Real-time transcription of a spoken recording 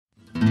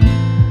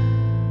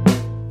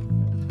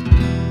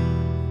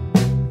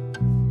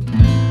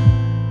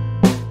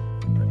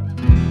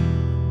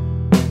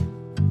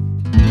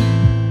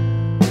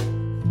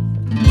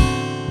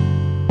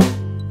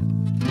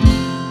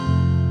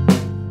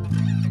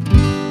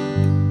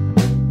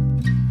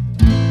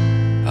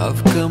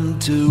I've come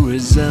to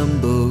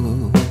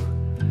resemble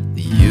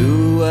the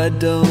you I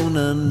don't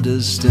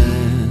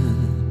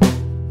understand.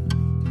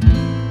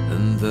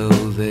 And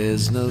though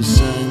there's no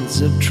signs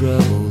of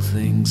trouble,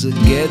 things are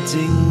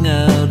getting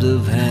out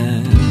of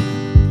hand.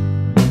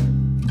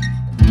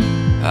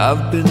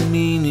 I've been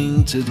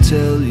meaning to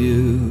tell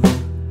you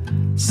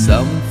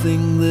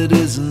something that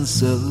isn't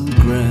so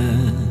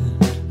grand.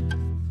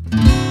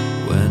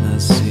 When I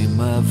see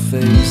my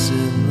face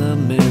in the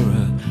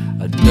mirror,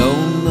 I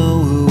don't know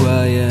who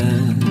I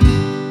am.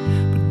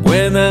 But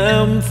when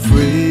I'm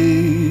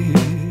free,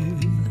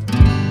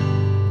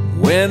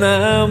 when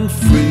I'm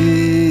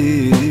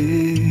free,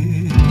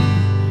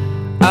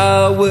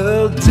 I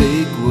will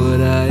take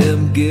what I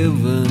am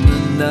given,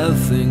 and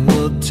nothing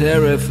will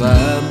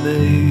terrify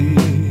me.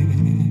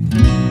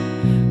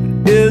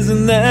 But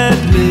isn't that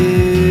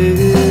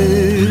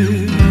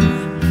me,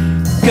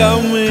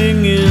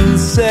 coming in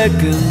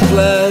second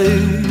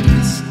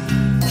place,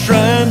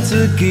 trying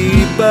to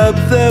keep up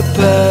the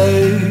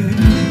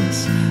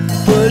pace,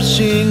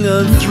 pushing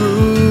on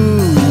through?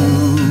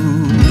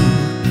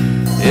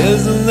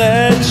 Isn't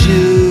that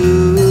you?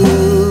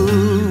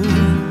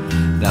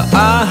 Now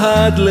I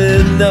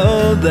hardly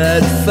know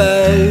that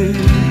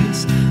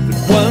face, but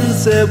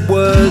once it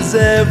was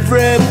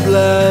every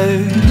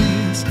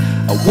place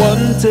I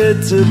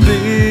wanted to be.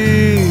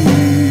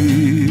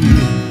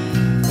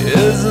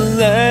 Isn't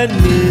that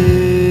me?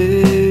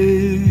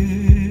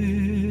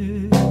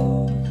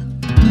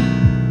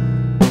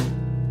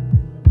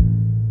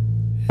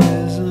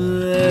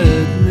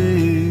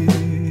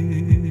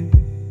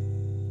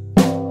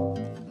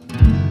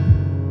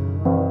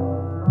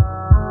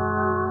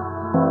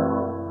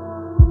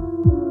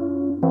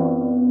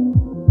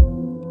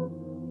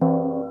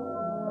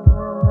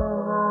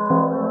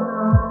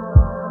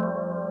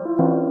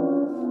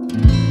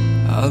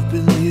 I've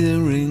been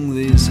hearing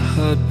these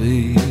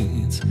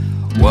heartbeats,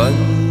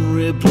 one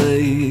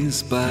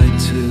replaced by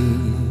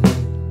two.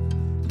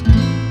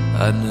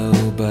 I know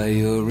by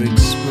your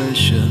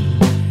expression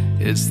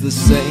it's the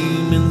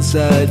same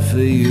inside for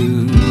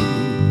you.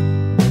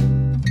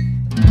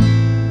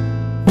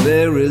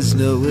 There is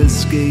no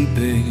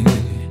escaping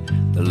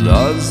the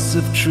loss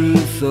of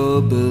truth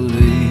or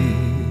belief.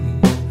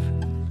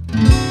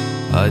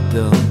 I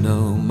don't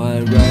know my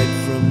right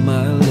from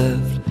my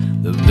left,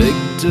 the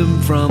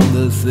victim from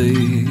the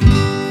thief.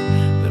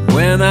 But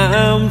when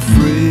I'm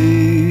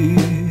freed,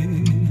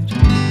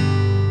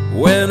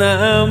 when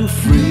I'm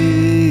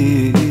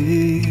free,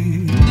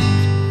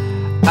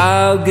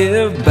 I'll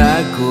give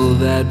back all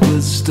that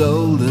was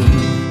stolen,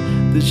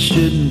 that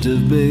shouldn't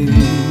have been.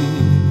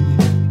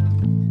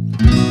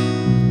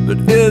 But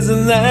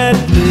isn't that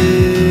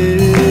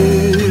me,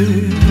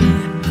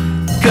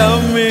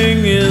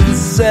 coming in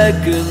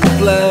second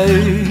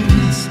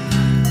place,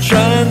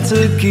 trying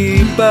to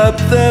keep up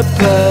the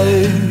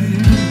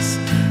pace,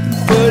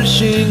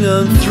 pushing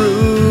on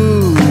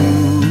through?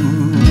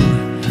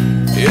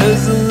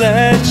 Isn't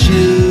that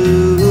you?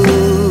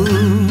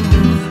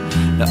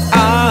 Now I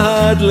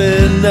hardly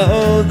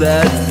know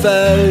that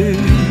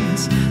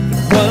face,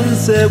 but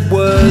once it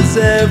was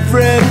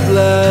every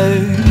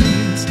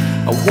place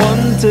I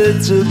wanted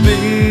to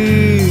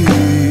be.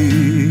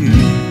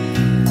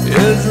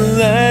 Isn't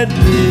that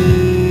me?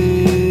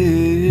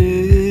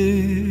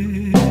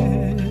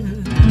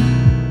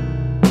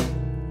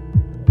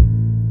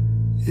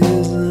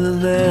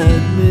 Isn't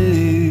that me?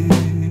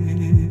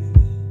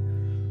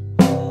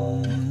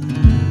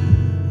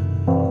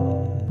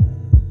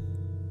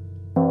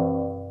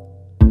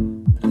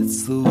 It's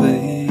the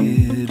way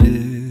it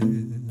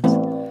is,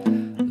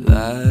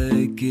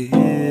 like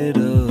it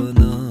or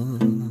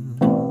not,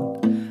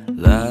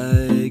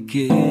 like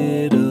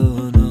it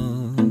or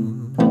not.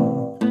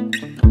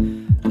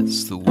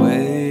 It's the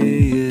way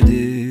it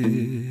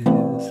is,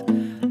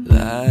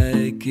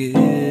 like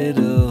it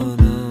or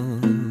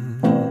not,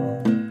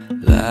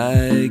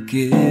 like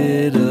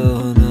it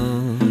or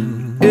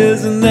not.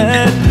 Isn't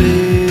that me,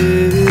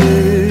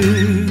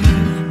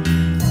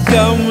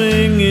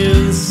 coming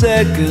in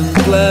second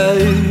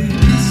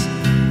place,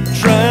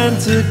 trying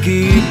to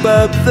keep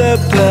up the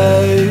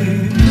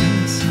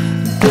pace,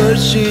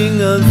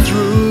 pushing on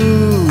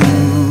through?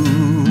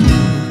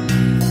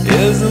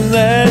 Isn't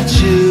that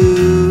you?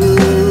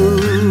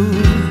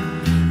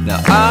 Now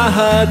I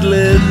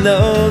hardly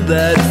know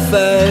that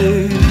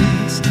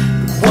face,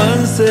 but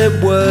once it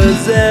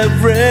was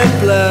every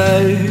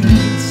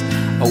place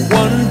I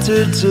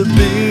wanted to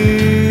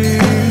be.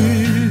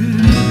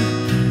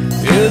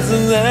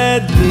 Isn't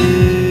that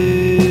me?